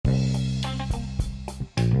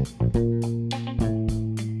は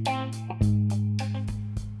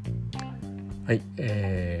い、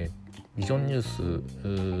ビジョンニュース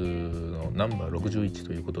のナンバー61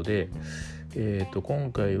ということで、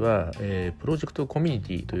今回は、プロジェクトコミュニ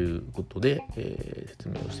ティということで、説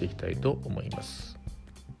明をしていきたいと思います。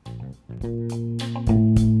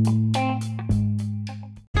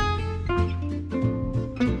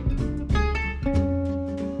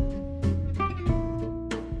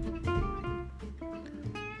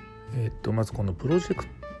まずこのプロジェク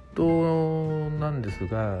トなんです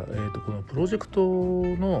が、このプロジェクト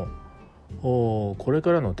のこれ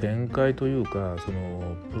からの展開というか、そ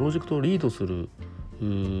のプロジェクトをリードする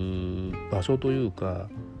場所というか、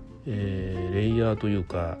レイヤーという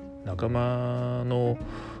か仲間の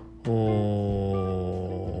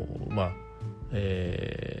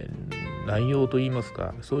内容といいます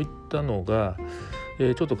か、そういったのが、ち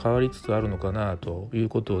ょっと変わりつつあるのかなという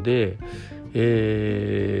ことで、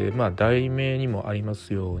題名にもありま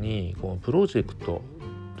すように、このプロジェクト、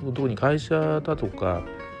特に会社だとか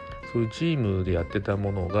そういうチームでやってた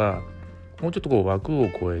ものがもうちょっとこう枠を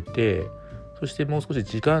超えて、そしてもう少し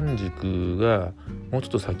時間軸がもうちょっ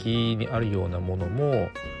と先にあるようなものも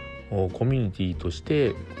コミュニティとし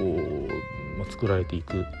てこう作られてい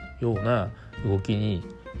くような動きに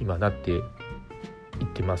今なっていっ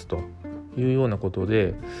てますというようなこと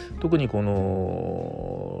で、特にこ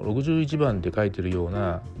の61番で書いてるよう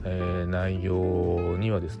な、内容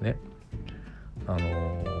にはですね、こ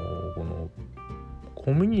の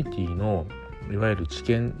コミュニティのいわゆる知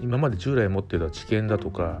見、今まで従来持っていた知見だ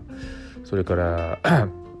とか、それから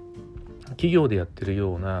企業でやってる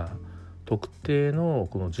ような特定の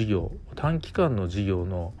この事業、短期間の事業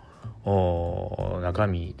の中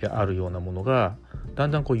身であるようなものがだ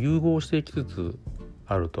んだんこう融合していきつつ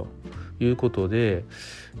あるということで、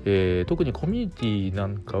特にコミュニティな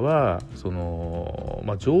んかはその、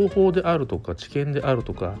情報であるとか知見である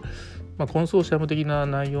とか、コンソーシアム的な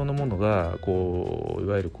内容のものがこうい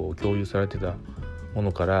わゆるこう共有されてたも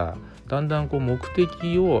のから、だんだんこう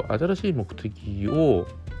新しい目的を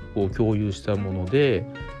こう共有したもので、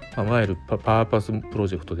いわゆるパーパスプロ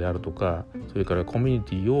ジェクトであるとか、それからコミュニ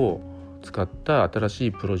ティを使った新し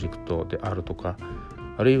いプロジェクトであるとか、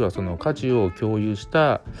あるいはその価値を共有し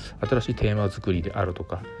た新しいテーマ作りであると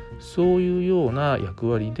か、そういうような役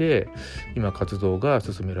割で今活動が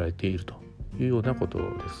進められているというようなことで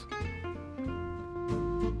す。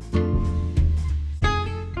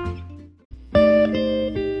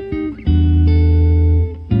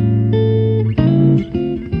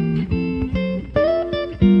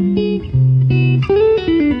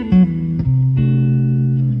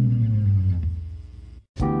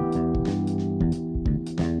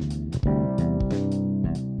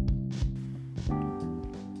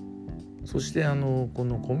そしてこ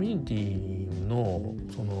のコミュニティの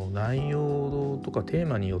その内容とかテー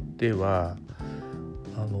マによっては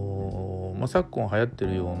昨今流行って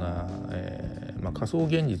るような、仮想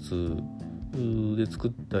現実で作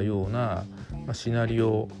ったような、シナリ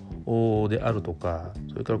オであるとか、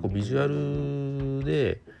それからこうビジュアル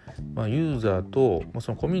で、ユーザーと、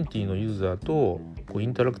そのコミュニティのユーザーとこうイ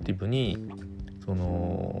ンタラクティブにそ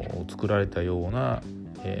の作られたような、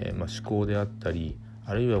思考であったり、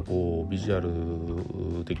あるいはこうビジュア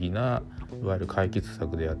ル的ないわゆる解決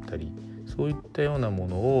策であったり、そういったようなも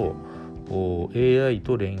のをAI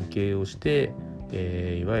と連携をして、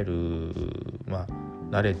いわゆる、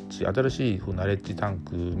ナレッジ、新しいナレッジタン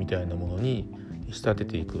クみたいなものに仕立て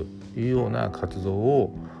ていくというような活動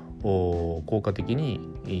を効果的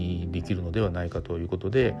にできるのではないかということ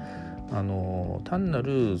で、単な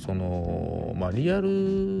るその、リア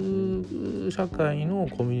ル社会の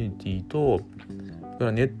コミュニティと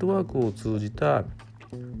ネットワークを通じた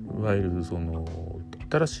いわゆるその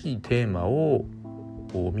新しいテーマを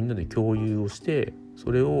みんなで共有をして、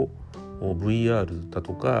それを VR だ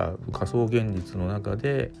とか仮想現実の中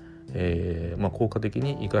で、効果的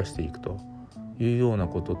に生かしていくというような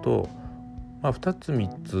ことと、2つ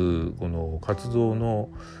3つこの活動の、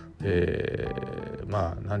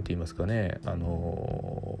なんて言いますかね、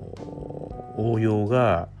応用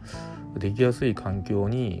ができやすい環境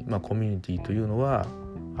に、コミュニティというのは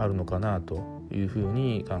あるのかなというふう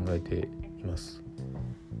に考えています。